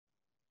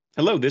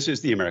Hello, this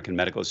is the American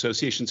Medical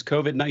Association's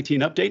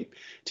COVID-19 update.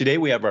 Today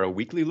we have our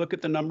weekly look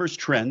at the numbers,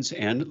 trends,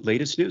 and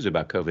latest news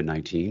about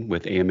COVID-19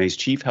 with AMA's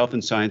Chief Health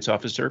and Science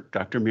Officer,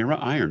 Dr. Mira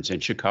Irons in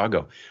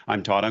Chicago.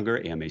 I'm Todd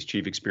Unger, AMA's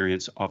Chief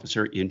Experience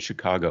Officer in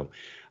Chicago.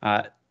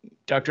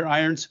 Dr.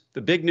 Irons,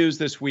 the big news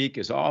this week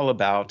is all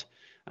about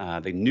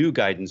the new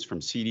guidance from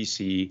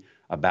CDC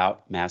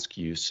about mask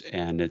use,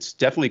 and it's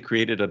definitely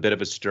created a bit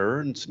of a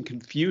stir and some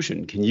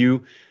confusion. Can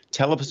you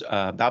tell us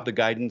about the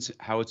guidance,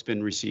 how it's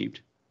been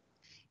received?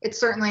 It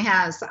certainly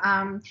has.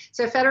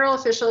 So federal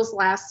officials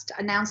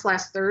announced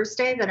last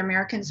Thursday that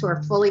Americans who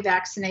are fully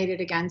vaccinated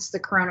against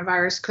the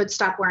coronavirus could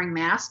stop wearing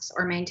masks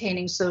or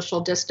maintaining social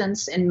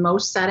distance in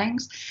most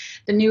settings.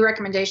 The new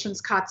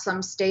recommendations caught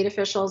some state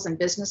officials and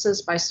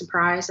businesses by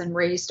surprise and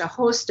raised a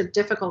host of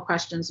difficult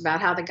questions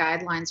about how the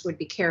guidelines would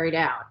be carried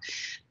out.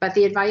 But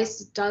the advice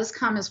does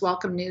come as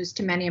welcome news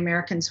to many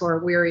Americans who are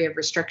weary of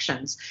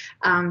restrictions.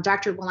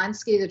 Dr.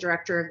 Walensky, the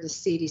director of the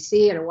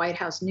CDC, at a White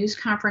House news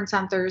conference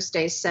on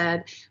Thursday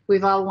said,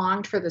 "We've all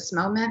longed for this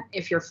moment.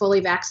 If you're fully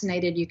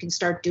vaccinated, you can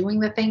start doing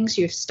the things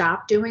you've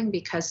stopped doing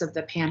because of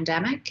the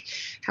pandemic.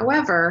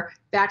 However,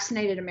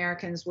 vaccinated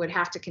Americans would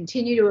have to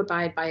continue to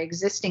abide by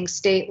existing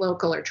state,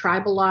 local, or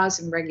tribal laws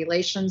and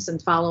regulations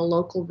and follow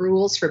local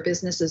rules for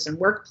businesses and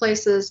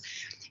workplaces."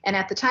 And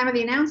at the time of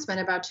the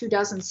announcement, about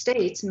 24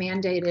 states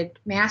mandated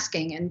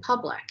masking in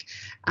public.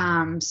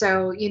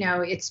 So,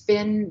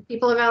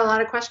 people have had a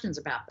lot of questions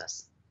about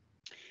this.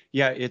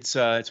 Yeah, it's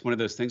one of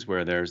those things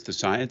where there's the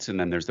science and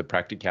then there's the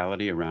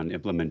practicality around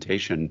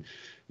implementation.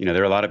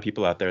 There are a lot of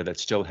people out there that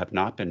still have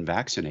not been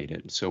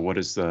vaccinated. So what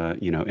is the,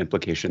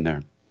 implication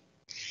there?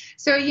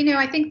 So,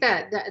 I think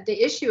that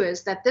the issue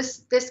is that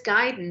this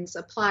guidance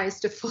applies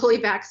to fully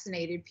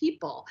vaccinated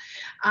people.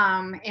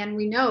 And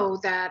we know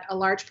that a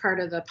large part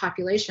of the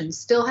population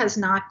still has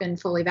not been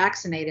fully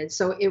vaccinated.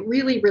 So it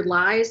really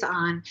relies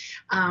on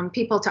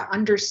people to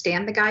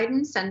understand the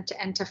guidance and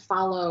to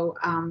follow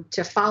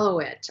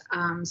it.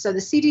 So the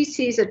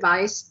CDC's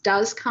advice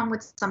does come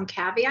with some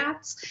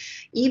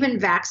caveats. Even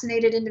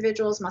vaccinated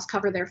individuals must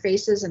cover their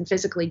faces and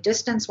physically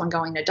distance when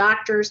going to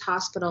doctors,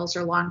 hospitals,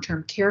 or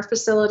long-term care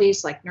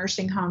facilities like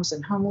nursing homes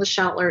and homeless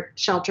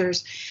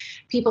shelters.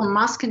 People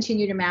must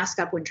continue to mask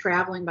up when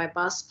traveling by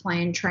bus,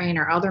 plane, train,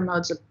 or other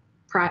modes of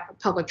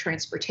public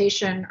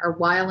transportation, or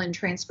while in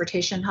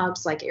transportation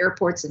hubs like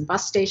airports and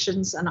bus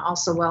stations, and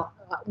also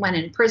when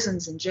in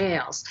prisons and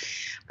jails.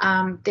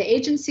 The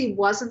agency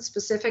wasn't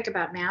specific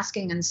about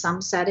masking in some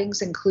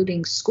settings,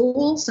 including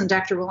schools, and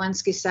Dr.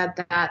 Walensky said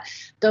that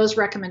those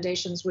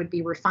recommendations would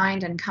be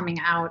refined and coming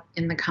out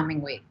in the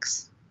coming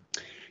weeks.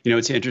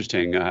 It's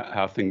interesting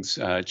how things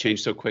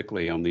changed so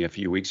quickly. Only a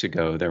few weeks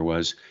ago, there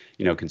was,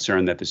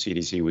 concern that the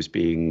CDC was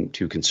being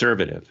too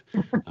conservative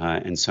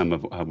in some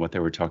of what they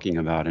were talking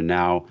about. And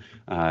now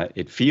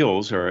it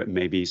feels, or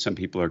maybe some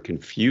people are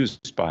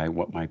confused by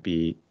what might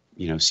be,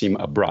 seem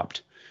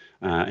abrupt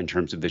in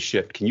terms of the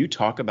shift. Can you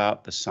talk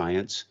about the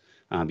science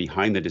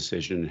behind the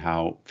decision and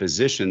how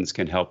physicians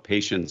can help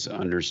patients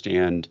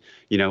understand,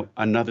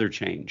 another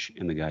change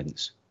in the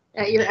guidance?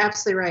 You're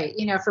absolutely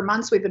right. For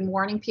months, we've been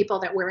warning people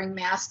that wearing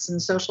masks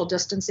and social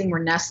distancing were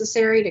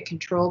necessary to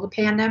control the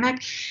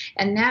pandemic.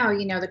 And now,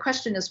 the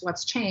question is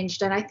what's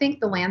changed. And I think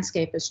the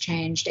landscape has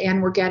changed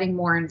and we're getting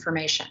more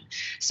information.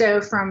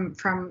 So from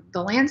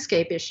the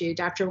landscape issue,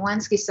 Dr.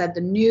 Walensky said the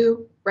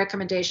new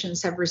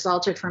recommendations have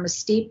resulted from a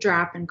steep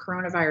drop in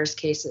coronavirus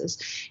cases.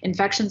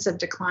 Infections have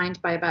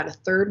declined by about a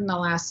third in the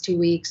last 2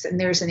 weeks, and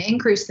there's an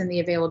increase in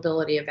the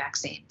availability of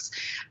vaccines.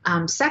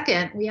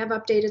 Second, we have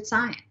updated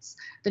science.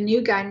 The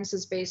new guidance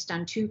is based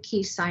on two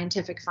key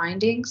scientific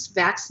findings.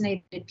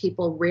 Vaccinated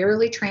people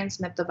rarely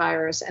transmit the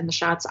virus, and the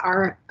shots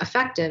are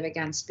effective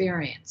against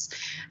variants.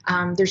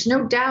 There's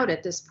no doubt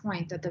at this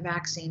point that the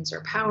vaccines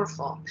are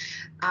powerful.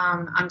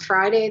 On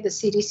Friday, the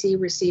CDC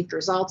received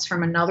results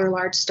from another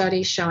large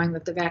study showing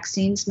that the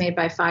vaccines made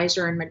by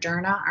Pfizer and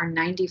Moderna are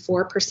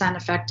 94%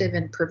 effective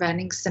in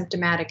preventing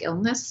symptomatic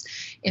illness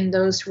in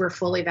those who are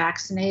fully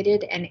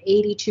vaccinated and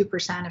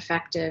 82%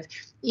 effective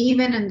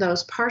even in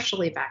those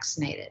partially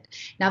vaccinated.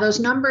 Now, those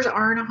numbers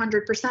aren't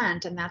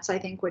 100%, and that's, I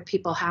think, what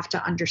people have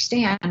to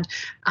understand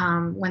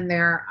when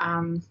they're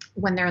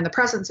in the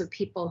presence of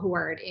people who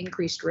are at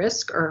increased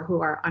risk or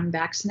who are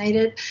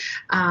unvaccinated,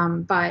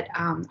 but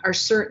are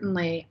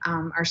certainly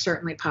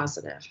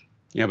positive.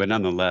 Yeah, but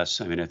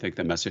nonetheless, I think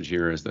the message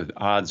here is that the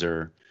odds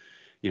are,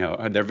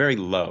 they're very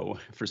low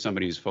for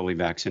somebody who's fully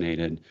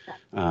vaccinated,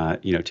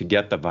 to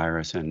get the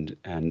virus,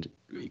 and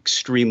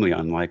extremely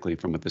unlikely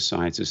from what the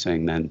science is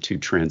saying then to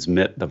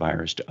transmit the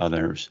virus to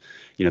others.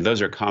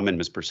 Those are common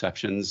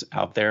misperceptions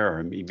out there,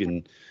 or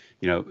even,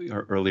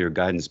 earlier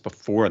guidance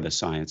before the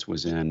science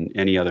was in.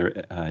 Any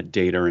other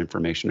data or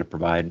information to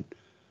provide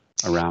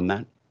around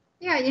that?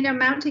 Yeah,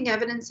 mounting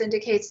evidence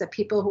indicates that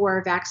people who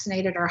are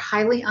vaccinated are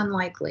highly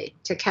unlikely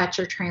to catch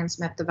or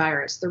transmit the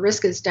virus. The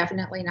risk is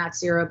definitely not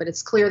zero, but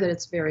it's clear that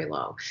it's very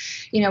low.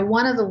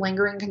 One of the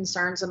lingering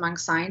concerns among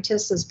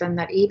scientists has been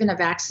that even a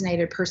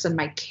vaccinated person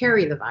might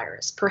carry the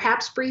virus,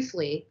 perhaps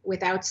briefly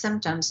without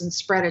symptoms, and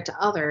spread it to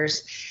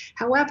others.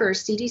 However,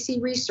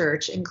 CDC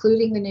research,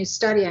 including the new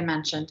study I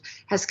mentioned,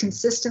 has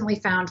consistently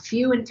found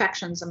few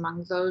infections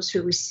among those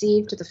who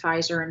received the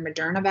Pfizer and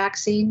Moderna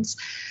vaccines.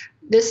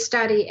 This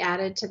study,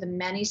 added to the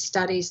many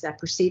studies that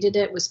preceded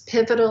it, was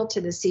pivotal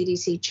to the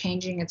CDC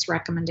changing its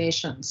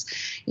recommendations.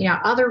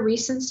 Other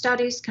recent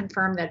studies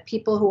confirm that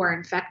people who are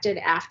infected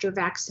after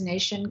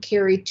vaccination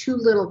carry too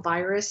little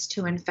virus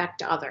to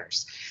infect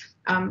others.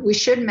 We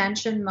should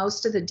mention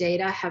most of the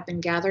data have been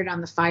gathered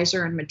on the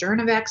Pfizer and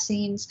Moderna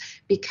vaccines.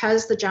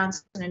 Because the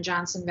Johnson &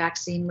 Johnson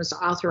vaccine was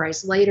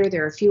authorized later,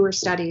 there are fewer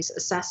studies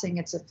assessing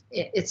its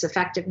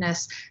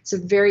effectiveness. It's a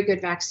very good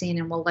vaccine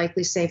and will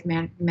likely save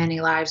many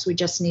lives. We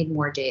just need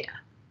more data.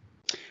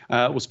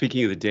 Well,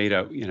 speaking of the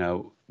data,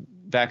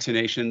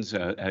 vaccinations,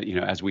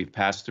 as we've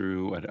passed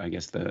through, I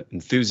guess the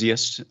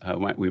enthusiasts,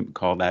 we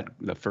call that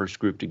the first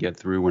group to get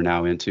through, we're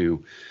now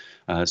into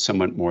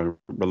somewhat more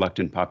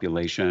reluctant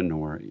population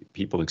or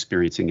people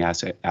experiencing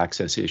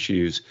access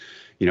issues.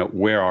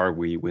 Where are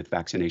we with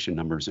vaccination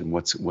numbers and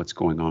what's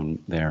going on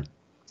there?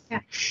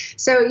 Yeah.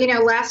 So,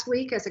 last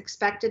week, as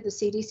expected, the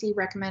CDC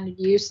recommended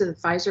use of the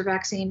Pfizer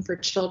vaccine for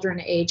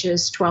children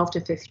ages 12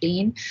 to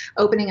 15,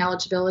 opening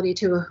eligibility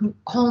to a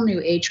whole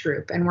new age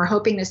group. And we're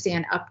hoping to see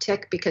an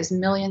uptick because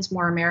millions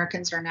more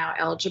Americans are now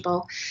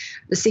eligible.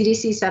 The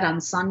CDC said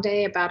on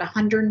Sunday about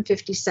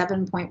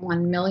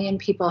 157.1 million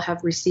people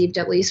have received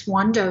at least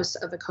one dose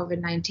of the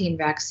COVID-19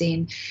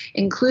 vaccine,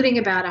 including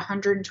about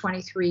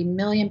 123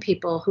 million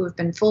people who have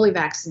been fully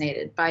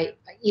vaccinated by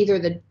either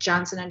the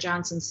Johnson &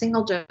 Johnson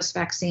single-dose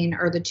vaccine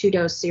or the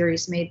two-dose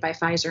series made by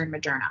Pfizer and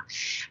Moderna.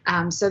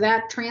 So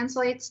that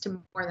translates to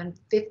more than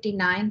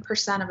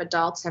 59% of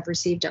adults have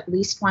received at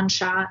least one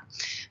shot.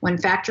 When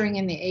factoring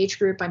in the age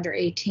group under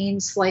 18,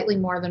 slightly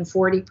more than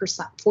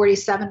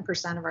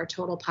 47% of our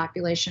total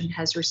population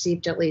has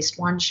received at least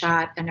one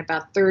shot, and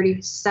about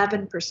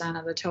 37%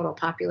 of the total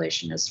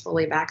population is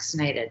fully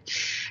vaccinated.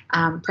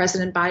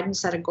 President Biden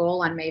set a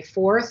goal on May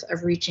 4th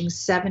of reaching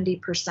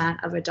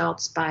 70% of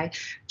adults by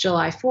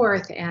July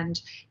 4th, and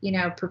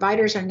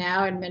providers are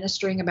now administering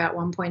about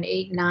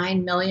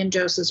 1.89 million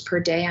doses per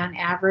day on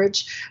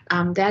average.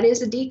 That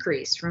is a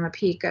decrease from a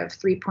peak of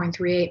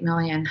 3.38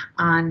 million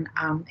on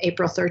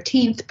April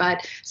 13th,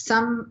 but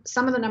some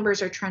of the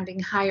numbers are trending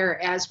higher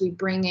as we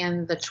bring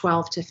in the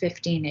 12 to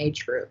 15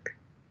 age group.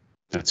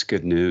 That's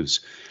good news.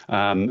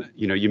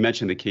 You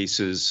mentioned the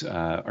cases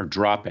are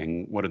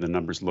dropping. What do the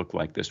numbers look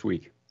like this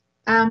week?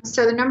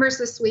 So the numbers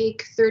this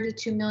week,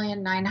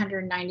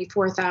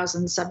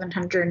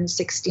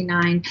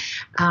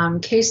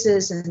 32,994,769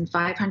 cases and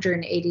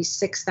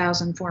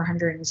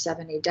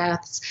 586,470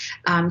 deaths.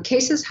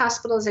 Cases,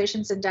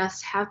 hospitalizations, and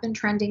deaths have been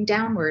trending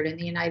downward in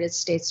the United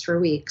States for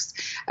weeks.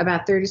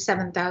 About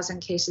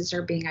 37,000 cases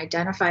are being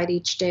identified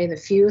each day, the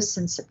fewest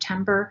since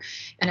September,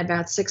 and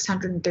about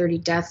 630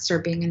 deaths are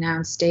being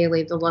announced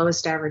daily, the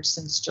lowest average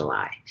since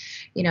July.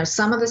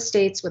 Some of the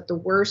states with the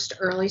worst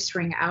early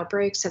spring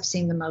outbreaks have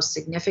seen the most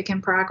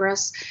significant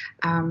progress.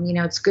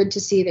 It's good to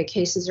see that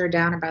cases are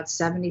down about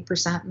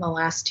 70% in the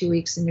last 2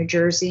 weeks in New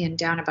Jersey and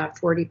down about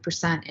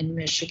 40% in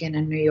Michigan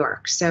and New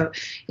York. So,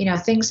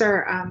 things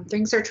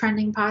are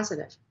trending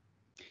positive.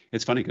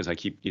 It's funny because I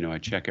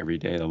check every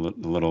day the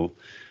little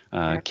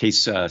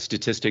case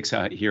statistics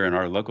here in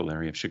our local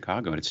area of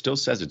Chicago, and it still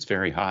says it's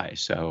very high.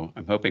 So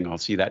I'm hoping I'll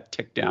see that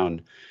tick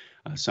down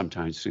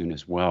sometime soon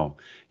as well.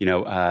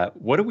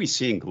 What are we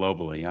seeing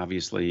globally?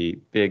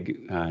 Obviously,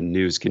 big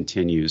news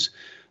continues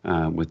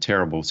with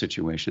terrible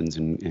situations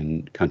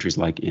in countries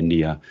like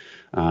India.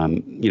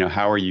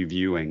 How are you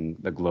viewing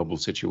the global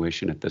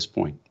situation at this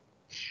point?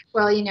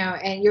 Well,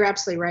 and you're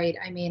absolutely right.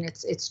 I mean,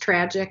 it's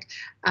tragic.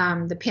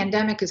 The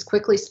pandemic is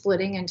quickly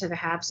splitting into the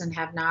haves and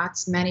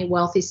have-nots. Many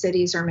wealthy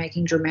cities are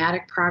making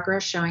dramatic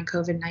progress, slowing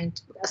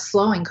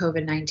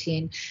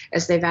COVID-19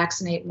 as they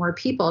vaccinate more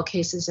people.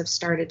 Cases have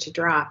started to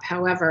drop.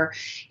 However,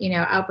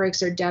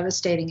 outbreaks are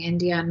devastating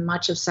India and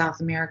much of South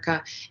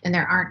America, and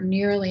there aren't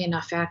nearly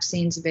enough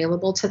vaccines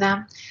available to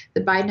them.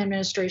 The Biden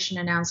administration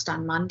announced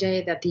on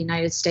Monday that the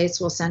United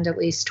States will send at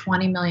least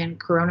 20 million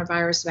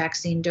coronavirus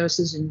vaccine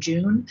doses in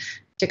June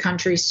to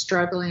countries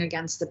struggling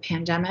against the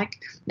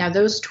pandemic. Now,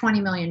 those 20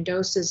 million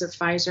doses of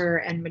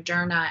Pfizer and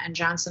Moderna and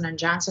Johnson &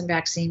 Johnson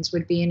vaccines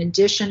would be in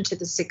addition to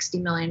the 60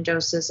 million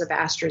doses of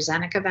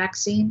AstraZeneca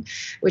vaccine,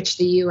 which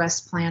the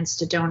U.S. plans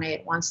to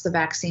donate once the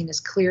vaccine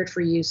is cleared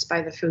for use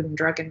by the Food and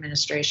Drug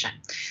Administration.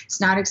 It's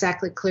not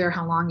exactly clear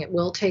how long it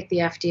will take the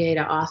FDA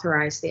to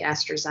authorize the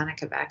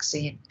AstraZeneca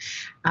vaccine.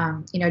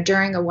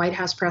 During a White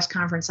House press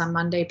conference on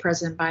Monday,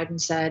 President Biden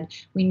said,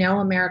 "We know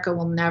America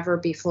will never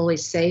be fully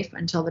safe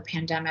until the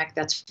pandemic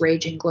that's that's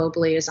raging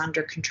globally is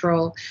under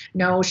control.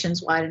 No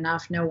ocean's wide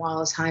enough, no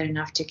wall is high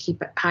enough to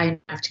keep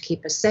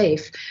us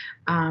safe.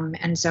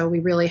 And so we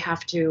really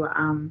have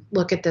to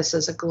look at this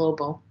as a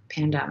global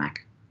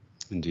pandemic.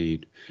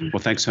 Indeed. Well,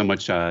 thanks so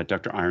much,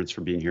 Dr. Irons,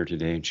 for being here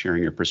today and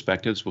sharing your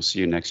perspectives. We'll see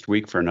you next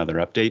week for another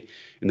update.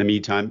 In the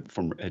meantime,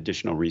 for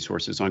additional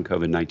resources on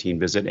COVID-19,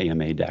 visit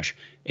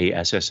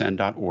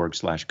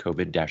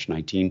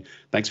ama-assn.org/COVID-19.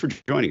 Thanks for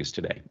joining us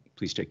today.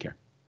 Please take care.